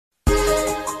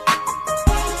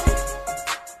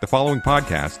following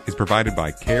podcast is provided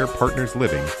by Care Partners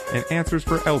Living and Answers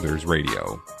for Elders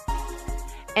Radio.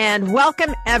 And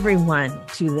welcome everyone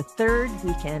to the third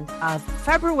weekend of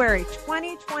February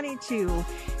 2022.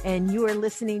 And you are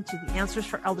listening to the Answers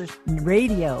for Elders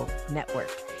Radio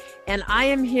Network. And I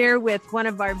am here with one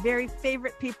of our very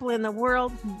favorite people in the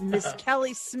world, Miss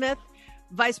Kelly Smith,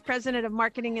 Vice President of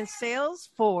Marketing and Sales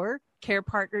for Care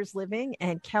Partners Living.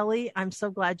 And Kelly, I'm so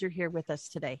glad you're here with us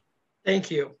today.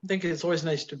 Thank you. It's always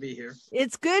nice to be here.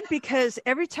 It's good because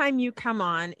every time you come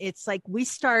on, it's like we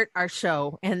start our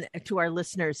show, and to our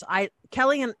listeners,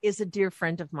 Kelly is a dear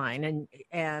friend of mine,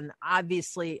 and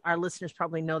obviously our listeners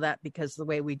probably know that because of the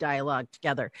way we dialogue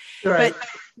together. Right.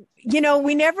 But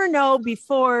we never know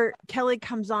before Kelly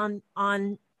comes on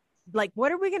like,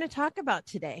 what are we going to talk about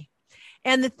today?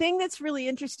 And the thing that's really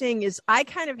interesting is I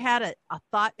kind of had a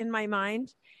thought in my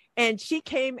mind. And she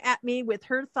came at me with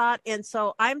her thought. And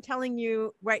so I'm telling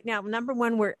you right now, number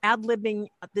one, we're ad-libbing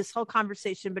this whole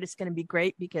conversation, but it's going to be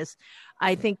great because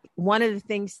I think one of the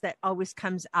things that always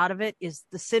comes out of it is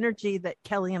the synergy that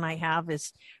Kelly and I have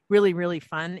is really, really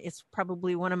fun. It's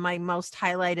probably one of my most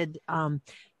highlighted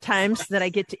times that I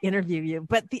get to interview you.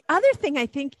 But the other thing I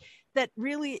think that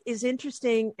really is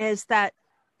interesting is that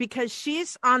because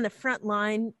she's on the front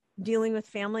line dealing with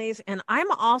families, and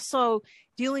I'm also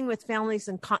dealing with families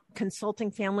and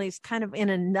consulting families kind of in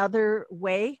another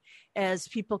way as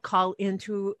people call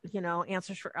into,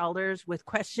 Answers for Elders with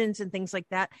questions and things like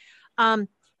that.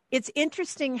 It's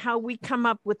interesting how we come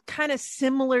up with kind of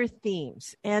similar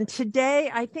themes. And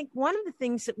today, I think one of the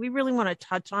things that we really want to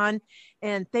touch on,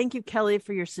 and thank you, Kelly,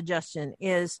 for your suggestion,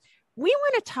 is we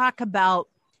want to talk about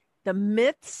the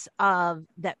myths of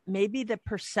that, maybe the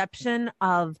perception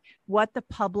of what the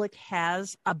public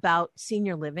has about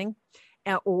senior living,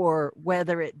 or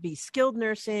whether it be skilled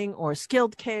nursing or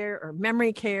skilled care or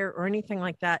memory care or anything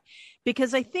like that.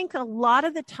 Because I think a lot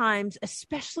of the times,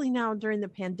 especially now during the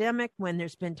pandemic, when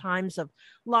there's been times of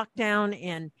lockdown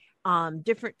and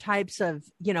different types of,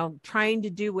 trying to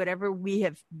do whatever we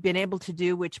have been able to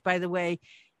do, which, by the way,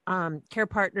 Care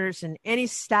Partners and any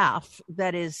staff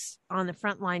that is on the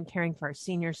front line caring for our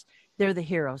seniors, they're the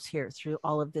heroes here through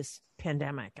all of this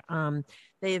pandemic.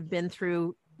 They have been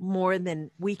through more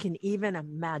than we can even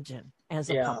imagine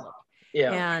as a public.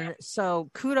 Yeah. And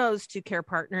so kudos to Care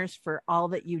Partners for all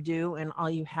that you do and all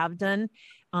you have done.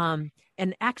 And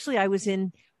actually, I was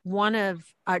in one of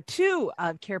two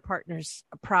of Care Partners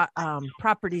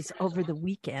properties over the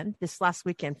weekend, this last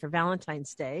weekend for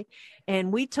Valentine's Day.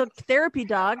 And we took therapy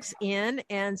dogs in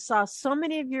and saw so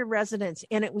many of your residents.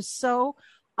 And it was so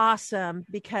awesome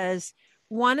because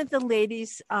one of the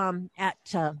ladies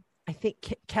at, I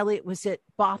think, Kelly, it was at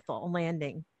Bothell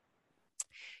Landing.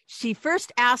 She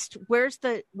first asked, where's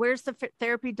the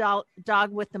therapy dog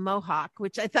with the mohawk,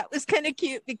 which I thought was kind of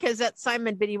cute because that's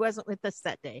Simon, but he wasn't with us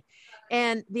that day.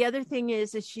 And the other thing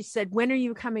is she said, when are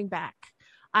you coming back?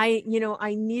 I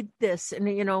need this.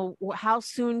 And, how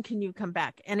soon can you come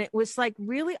back? And it was like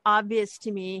really obvious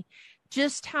to me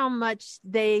just how much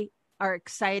they are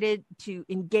excited to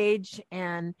engage.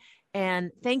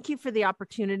 And thank you for the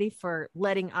opportunity for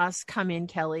letting us come in,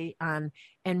 Kelly, and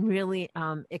really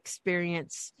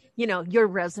experience, your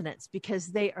residents, because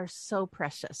they are so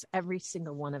precious, every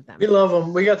single one of them. We love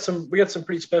them. We got some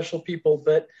pretty special people,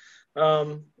 but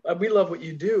we love what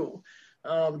you do.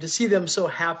 To see them so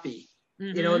happy,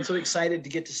 and so excited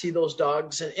to get to see those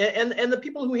dogs and the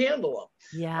people who handle them.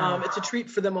 Yeah. It's a treat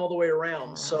for them all the way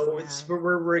around. So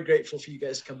we're very grateful for you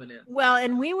guys coming in. Well,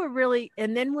 and we were really,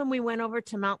 and then when we went over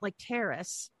to Mountlake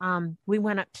Terrace, we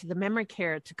went up to the memory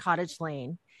care to Cottage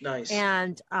Lane. Nice.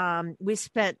 And I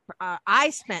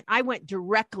went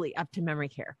directly up to memory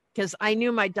care because I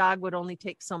knew my dog would only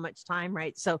take so much time.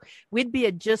 Right. So Whidbey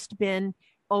had just been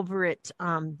over at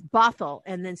Bothell.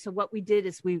 And then so what we did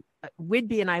is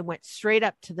Whidbey and I went straight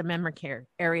up to the memory care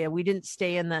area. We didn't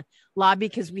stay in the lobby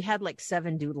because we had like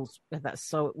 7 doodles with us.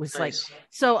 So it was nice.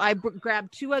 So I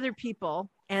grabbed 2 other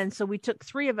people. And so we took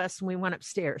 3 of us and we went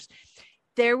upstairs.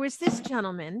 There was this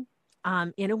gentleman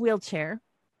in a wheelchair,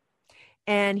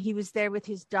 and he was there with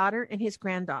his daughter and his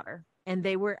granddaughter. And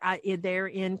they were there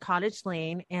in Cottage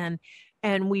Lane. And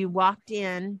we walked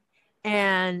in,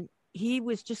 and he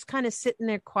was just kind of sitting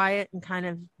there quiet and kind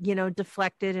of,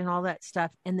 deflected and all that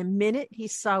stuff. And the minute he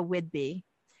saw Whidbey,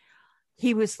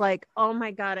 he was like, oh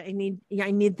my God, I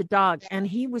need the dog. And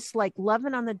he was like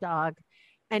loving on the dog.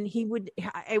 And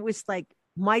it was like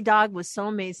my dog was so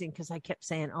amazing because I kept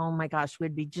saying, oh my gosh,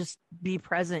 Whidbey, just be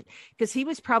present. Because he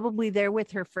was probably there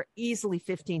with her for easily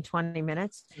 15, 20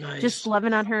 minutes, just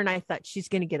loving on her. And I thought she's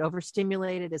going to get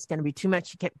overstimulated. It's going to be too much.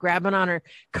 She kept grabbing on her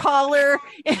collar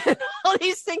and all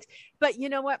these things. But you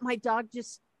know what? My dog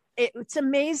it's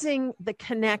amazing the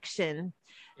connection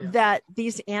that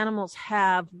these animals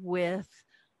have with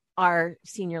our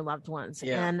senior loved ones.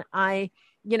 Yeah. And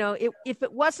if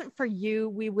it wasn't for you,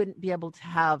 we wouldn't be able to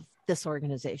have this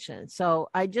organization. So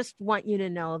I just want you to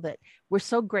know that we're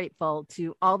so grateful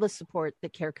to all the support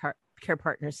that Care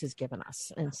Partners has given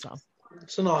us. And so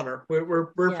it's an honor. We're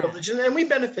privileged, and we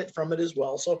benefit from it as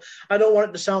well. So I don't want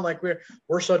it to sound like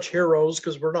we're such heroes,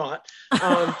 because we're not.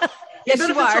 Yes,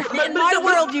 you are. In my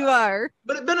world, you are.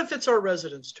 But it benefits our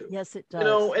residents too. Yes, it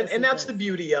does. And that's the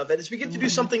beauty of it, is we get to do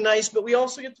something nice, but we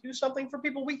also get to do something for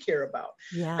people we care about.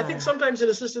 Yeah. I think sometimes in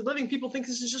assisted living, people think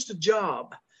this is just a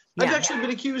job. Yeah. I've actually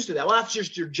been accused of that. Well, that's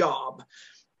just your job.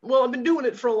 Well, I've been doing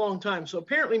it for a long time, so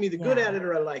apparently I'm either good at it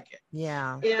or I like it.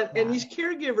 Yeah. And these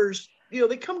caregivers,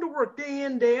 they come to work day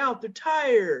in, day out. They're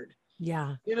tired.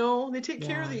 Yeah. They take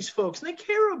care of these folks, and they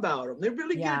care about them. They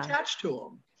really get attached to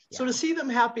them. Yeah. So to see them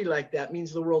happy like that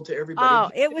means the world to everybody. Oh,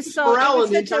 it was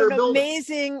such an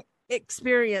amazing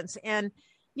experience. And,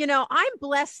 I'm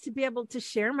blessed to be able to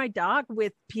share my dog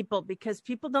with people, because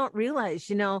people don't realize,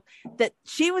 that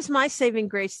she was my saving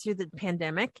grace through the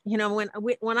pandemic.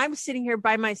 When I was sitting here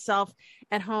by myself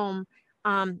at home,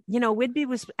 Whidbey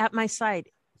was at my side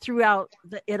throughout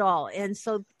it all. And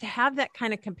so to have that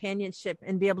kind of companionship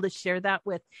and be able to share that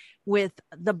with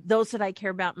those that I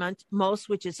care about most,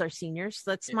 which is our seniors.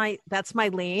 That's my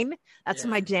lane. That's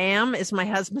my jam, as my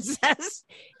husband says.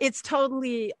 It's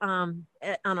totally an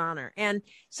honor. And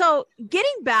so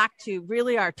getting back to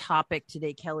really our topic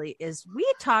today, Kelly, is we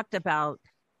had talked about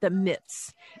the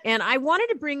myths, and I wanted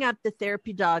to bring up the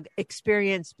therapy dog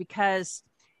experience because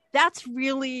that's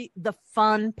really the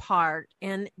fun part.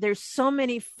 And there's so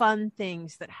many fun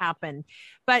things that happen.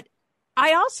 But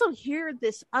I also hear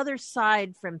this other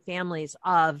side from families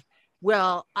of,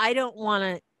 well, I don't want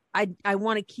to, I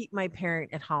want to keep my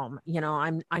parent at home.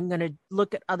 I'm going to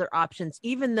look at other options,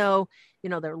 even though,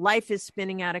 their life is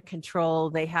spinning out of control.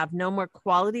 They have no more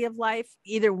quality of life,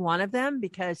 either one of them,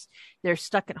 because they're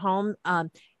stuck at home.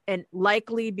 And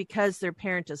likely because their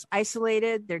parent is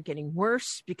isolated, they're getting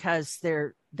worse because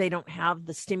they don't have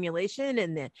the stimulation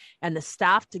and the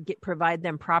staff to provide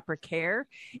them proper care.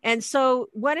 And so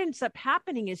what ends up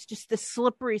happening is just the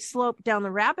slippery slope down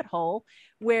the rabbit hole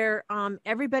where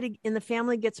everybody in the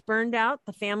family gets burned out,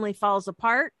 the family falls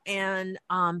apart, and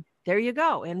there you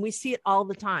go. And we see it all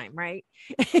the time, right?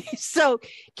 So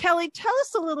Kelly, tell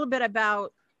us a little bit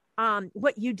about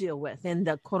what you deal with in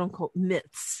the quote unquote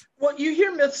myths. Well, you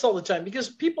hear myths all the time because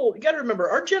people, you got to remember,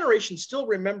 our generation still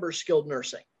remembers skilled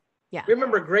nursing. Yeah.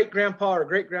 Remember great grandpa or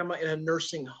great grandma in a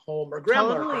nursing home, or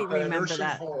grandma in a nursing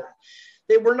home.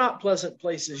 They were not pleasant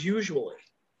places usually.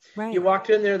 Right. You walked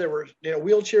in there were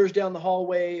wheelchairs down the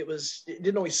hallway. It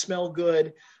didn't always smell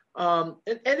good. And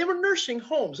they were nursing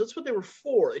homes. That's what they were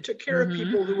for. They took care of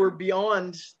people who were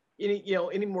beyond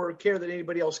any more care that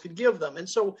anybody else could give them. And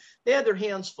so they had their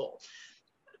hands full.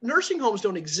 Nursing homes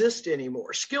don't exist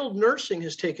anymore. Skilled nursing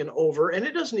has taken over, and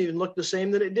it doesn't even look the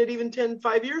same that it did even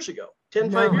 5 years ago.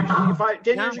 10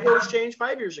 years ago it's changed.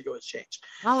 5 years ago it's changed.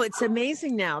 Oh, it's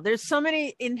amazing now. There's so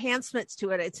many enhancements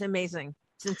to it. It's amazing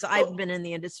since I've been in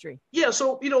the industry. Yeah.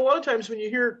 So, a lot of times when you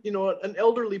hear, an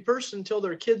elderly person tell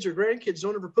their kids or grandkids,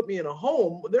 don't ever put me in a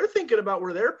home, they're thinking about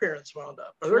where their parents wound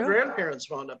up or their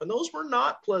grandparents wound up. And those were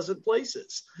not pleasant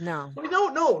places. No. We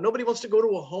don't know. Nobody wants to go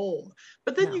to a home.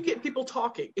 But then you get people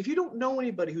talking. If you don't know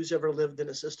anybody who's ever lived in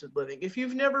assisted living, if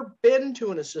you've never been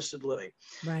to an assisted living,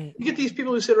 right, you get these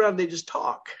people who sit around and they just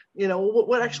talk.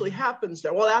 What actually happens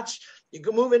there? Well, you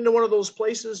go move into one of those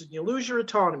places and you lose your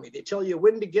autonomy. They tell you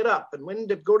when to get up and when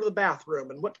to go to the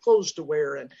bathroom and what clothes to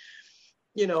wear. And,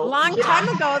 a long time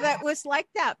ago that was like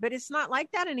that, but it's not like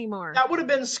that anymore. That would have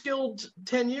been skilled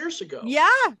 10 years ago. Yeah.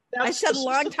 I said a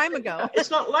long time ago.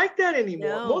 It's not like that anymore.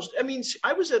 No.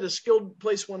 I was at a skilled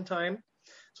place one time.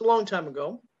 It's a long time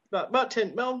ago, about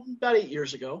 8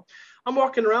 years ago. I'm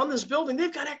walking around this building.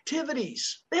 They've got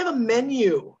activities. They have a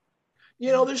menu.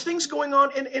 There's things going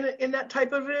on in that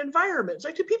type of an environment. It's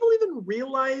like, do people even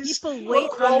realize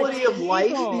what quality of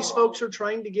life these folks are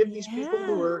trying to give these people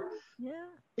who are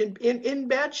in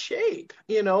bad shape?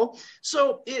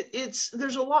 So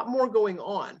there's a lot more going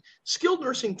on. Skilled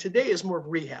nursing today is more of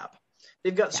rehab.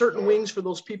 They've got certain wings for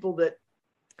those people that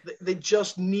They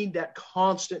just need that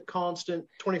constant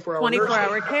 24-hour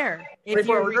 24-hour care. If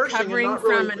you're recovering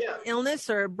from an yeah. illness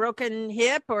or a broken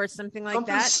hip or something like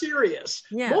Something that. serious.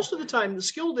 Yeah. Most of the time, the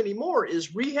skilled anymore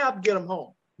is rehab, get them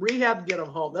home. Rehab, get them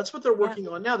home. That's what they're working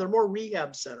on now. They're more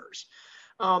rehab centers.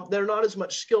 They're not as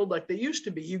much skilled like they used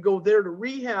to be. You go there to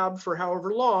rehab for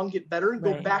however long, get better, and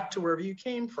go back to wherever you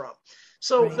came from.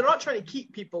 So they're not trying to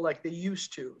keep people like they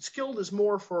used to. Skilled is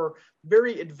more for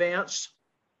very advanced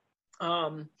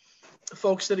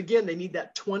folks that, again, they need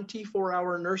that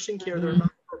 24-hour nursing care. They're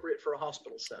not appropriate for a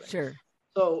hospital setting. Sure.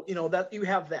 So, that you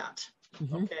have that.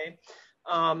 Okay.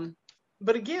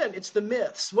 But again, it's the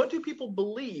myths. What do people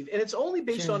believe? And it's only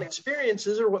based on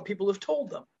experiences or what people have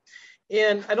told them.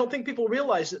 And I don't think people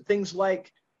realize that things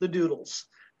like the doodles,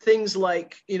 things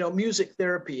like, music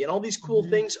therapy and all these cool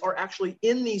things are actually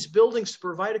in these buildings to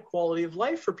provide a quality of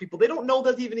life for people. They don't know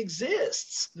that even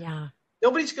exists. Yeah.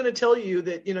 Nobody's going to tell you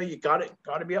that, you got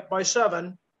to be up by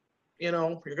 7. You're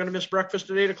going to miss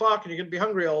breakfast at 8 o'clock and you're going to be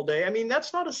hungry all day. I mean,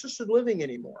 that's not assisted living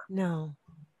anymore. No.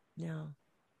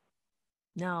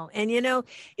 And,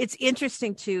 it's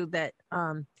interesting too that,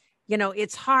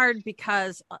 it's hard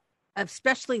because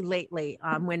especially lately,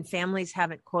 when families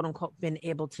haven't, quote unquote, been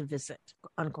able to visit,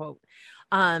 unquote,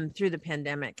 through the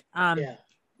pandemic.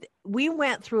 We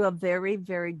went through a very,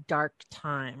 very dark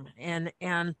time, and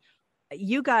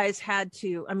you guys had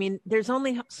to, there's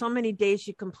only so many days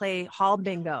you can play hall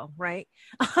bingo, right?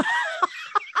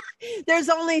 There's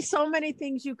only so many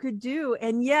things you could do.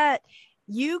 And yet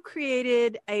you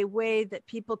created a way that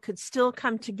people could still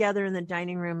come together in the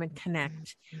dining room and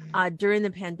connect during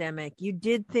the pandemic. You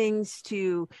did things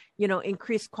to,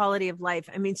 increase quality of life.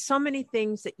 So many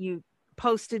things that you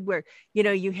posted where,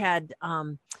 you had,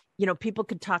 people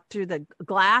could talk through the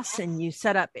glass, and you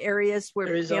set up areas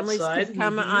where families could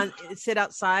come sit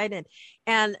outside.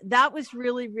 And that was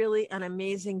really, really an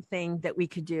amazing thing that we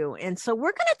could do. And so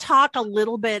we're going to talk a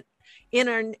little bit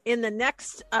in the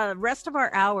next rest of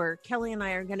our hour. Kelly and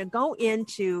I are going to go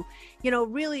into,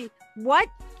 really what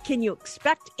can you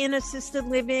expect in assisted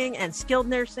living and skilled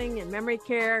nursing and memory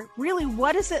care? Really,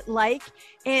 what is it like?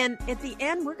 And at the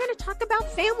end, we're going to talk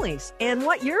about families and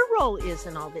what your role is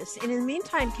in all this. And in the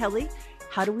meantime, Kelly,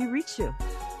 how do we reach you?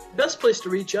 The best place to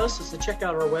reach us is to check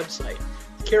out our website,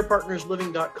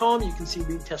 carepartnersliving.com. You can see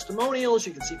read testimonials,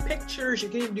 you can see pictures, you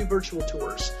can even do virtual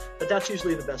tours. But that's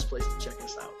usually the best place to check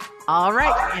us out. All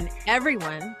right. And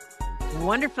everyone,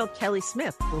 wonderful Kelly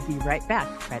Smith will be right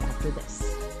back right after this.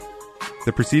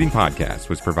 The preceding podcast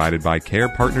was provided by Care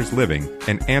Partners Living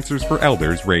and Answers for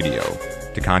Elders Radio.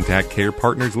 To contact Care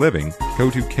Partners Living,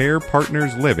 go to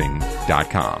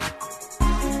carepartnersliving.com.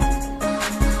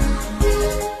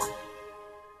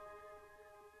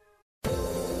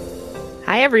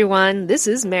 Hi, everyone. This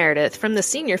is Meredith from the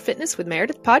Senior Fitness with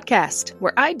Meredith podcast,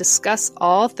 where I discuss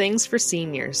all things for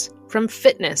seniors. From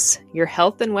fitness, your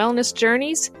health and wellness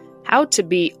journeys, how to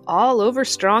be all over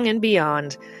strong and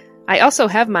beyond. I also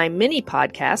have my mini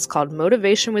podcast called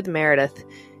Motivation with Meredith.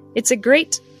 It's a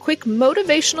great, quick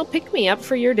motivational pick-me-up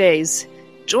for your days.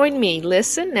 Join me,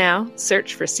 listen now,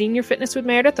 search for Senior Fitness with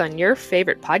Meredith on your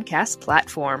favorite podcast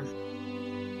platform.